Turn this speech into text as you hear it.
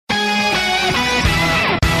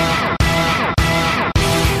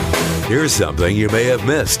Here's something you may have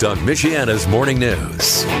missed on Michiana's Morning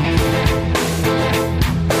News.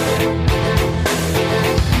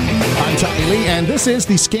 I'm Tommy Lee, and this is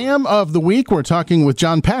the Scam of the Week. We're talking with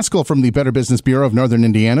John Pascal from the Better Business Bureau of Northern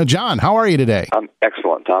Indiana. John, how are you today? I'm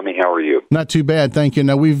excellent, Tommy. How are you? Not too bad, thank you.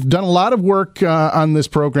 Now, we've done a lot of work on this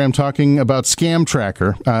program talking about Scam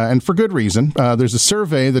Tracker, and for good reason. There's a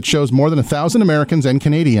survey that shows more than 1,000 Americans and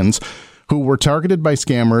Canadians who were targeted by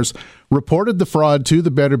scammers reported the fraud to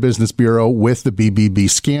the Better Business Bureau with the BBB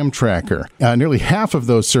Scam Tracker. Nearly half of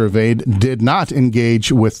those surveyed did not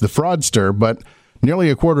engage with the fraudster, but nearly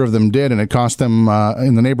a quarter of them did, and it cost them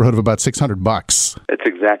in the neighborhood of about $600. That's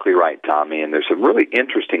exactly right, Tommy, and there's some really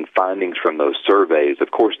interesting findings from those surveys.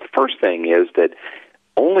 Of course, the first thing is that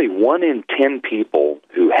only 1 in 10 people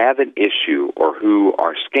who have an issue or who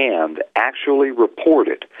are scammed actually report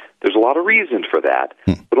it. There's a lot of reasons for that,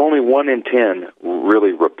 but only 1 in 10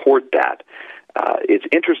 really report that. It's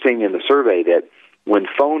interesting in the survey that when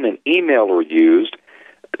phone and email are used,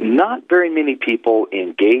 not very many people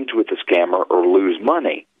engage with the scammer or lose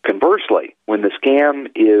money. Conversely, when the scam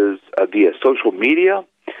is via social media,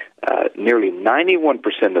 nearly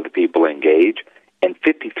 91% of the people engage, and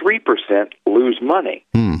 53% lose money.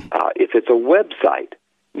 If it's a website,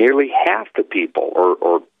 nearly half the people,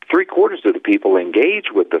 or three-quarters of the people, engage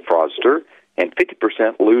with the fraudster, and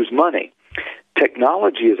 50% lose money.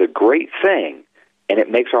 Technology is a great thing, and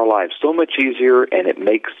it makes our lives so much easier, and it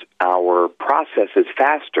makes our processes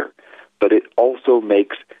faster, but it also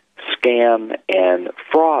makes scam and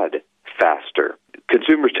fraud faster.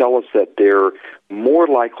 Consumers tell us that they're more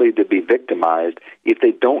likely to be victimized if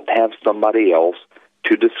they don't have somebody else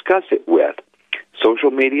to discuss it with.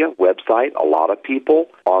 Social media, website, a lot of people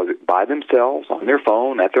are by themselves, on their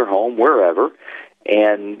phone, at their home, wherever,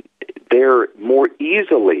 and they're more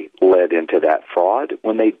easily led into that fraud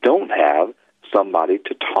when they don't have somebody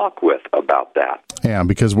to talk with about that. Yeah,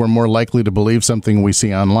 because we're more likely to believe something we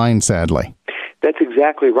see online, sadly. That's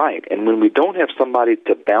exactly right. And when we don't have somebody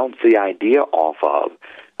to bounce the idea off of,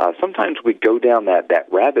 sometimes we go down that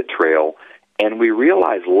rabbit trail and we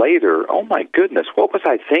realize later, oh my goodness, what was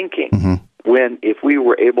I thinking? When if we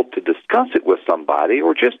were able to discuss it with somebody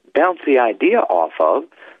or just bounce the idea off of,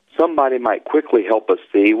 somebody might quickly help us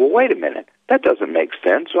see, well, wait a minute, that doesn't make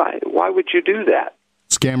sense. Why would you do that?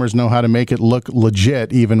 Scammers know how to make it look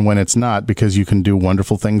legit even when it's not, because you can do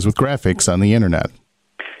wonderful things with graphics on the internet.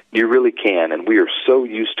 You really can, and we are so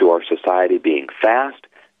used to our society being fast,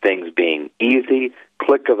 things being easy,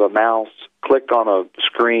 click of a mouse, click on a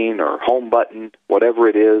screen or home button, whatever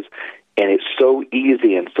it is, and it's so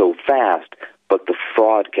easy and so fast, but the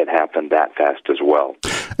fraud can happen that fast as well.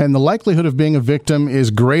 And the likelihood of being a victim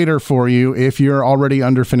is greater for you if you're already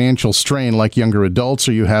under financial strain, like younger adults,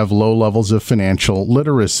 or you have low levels of financial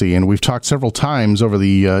literacy. And we've talked several times over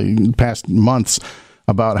the past months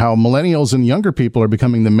about how millennials and younger people are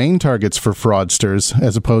becoming the main targets for fraudsters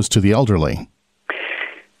as opposed to the elderly.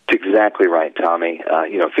 That's exactly right, Tommy.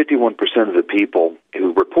 51% of the people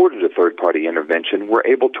who reported a third-party intervention were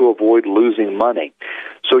able to avoid losing money.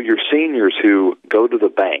 So your seniors who go to the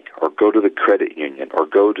bank or go to the credit union or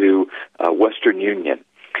go to Western Union,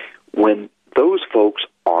 when those folks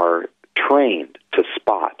are trained to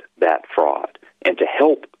spot that fraud and to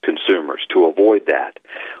help consumers to avoid that,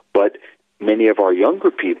 but many of our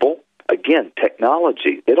younger people, again,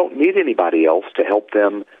 technology, they don't need anybody else to help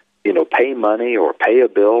them pay money or pay a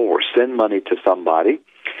bill or send money to somebody.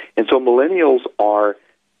 And so millennials are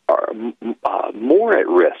more at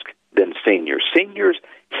risk than seniors. Seniors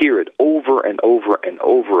hear it over and over and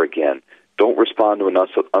over again. Don't respond to an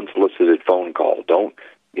unsolicited phone call. Don't,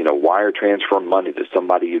 wire transfer money to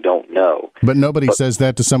somebody you don't know. But nobody says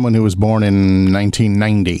that to someone who was born in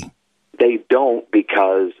 1990. They don't,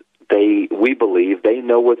 because we believe they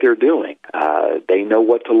know what they're doing. They know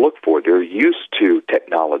what to look for. They're used to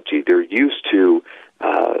technology. They're used to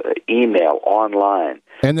email, online.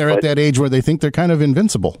 And they're at that age where they think they're kind of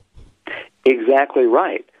invincible. Exactly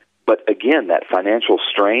right. But again, that financial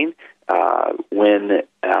strain, when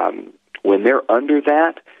they're under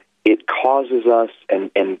that, it causes us,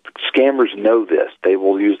 and scammers know this, they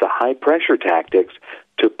will use the high-pressure tactics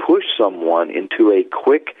to push someone into a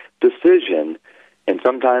quick decision. And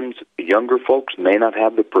sometimes younger folks may not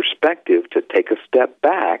have the perspective to take a step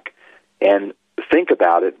back and think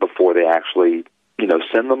about it before they actually,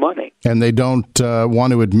 send the money. And they don't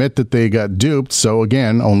want to admit that they got duped. So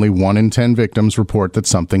again, only 1 in 10 victims report that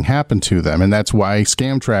something happened to them. And that's why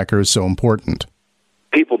Scam Tracker is so important.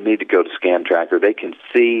 people need to go to Scam Tracker. They can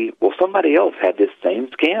see, well, somebody else had this same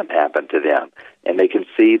scam happen to them, and they can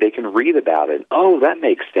read about it. Oh, that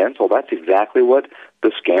makes sense. Well, that's exactly what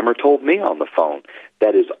the scammer told me on the phone.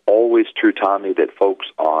 That is always true, Tommy, that folks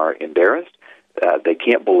are embarrassed. They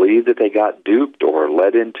can't believe that they got duped or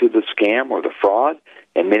led into the scam or the fraud,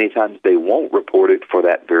 and many times they won't report it for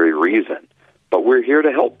that very reason. But we're here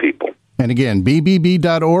to help people. And again,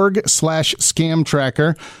 bbb.org/scam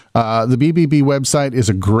tracker. The BBB website is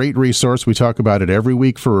a great resource. We talk about it every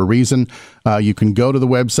week for a reason. You can go to the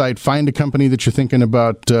website, find a company that you're thinking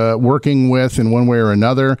about working with in one way or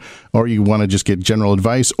another, or you want to just get general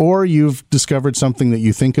advice, or you've discovered something that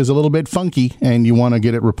you think is a little bit funky and you want to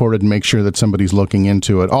get it reported and make sure that somebody's looking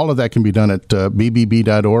into it. All of that can be done at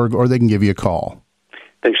bbb.org, or they can give you a call.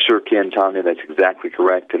 They sure can, Tommy. That's exactly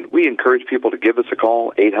correct. And we encourage people to give us a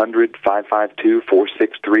call,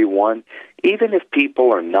 800-552-4631. Even if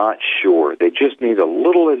people are not sure, they just need a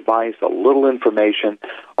little advice, a little information.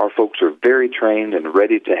 Our folks are very trained and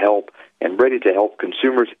ready to help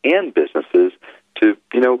consumers and businesses to,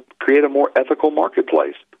 create a more ethical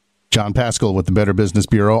marketplace. John Pascal with the Better Business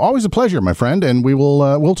Bureau. Always a pleasure, my friend, and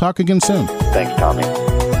we'll talk again soon. Thanks, Tommy.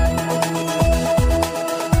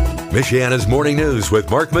 Michiana's Morning News with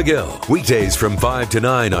Mark McGill. Weekdays from 5 to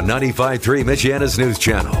 9 on 95.3 Michiana's News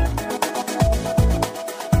Channel.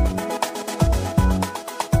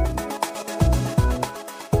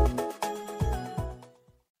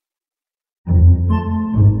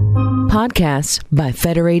 Podcasts by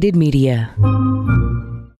Federated Media.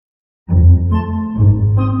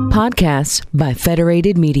 Podcasts by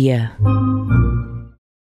Federated Media.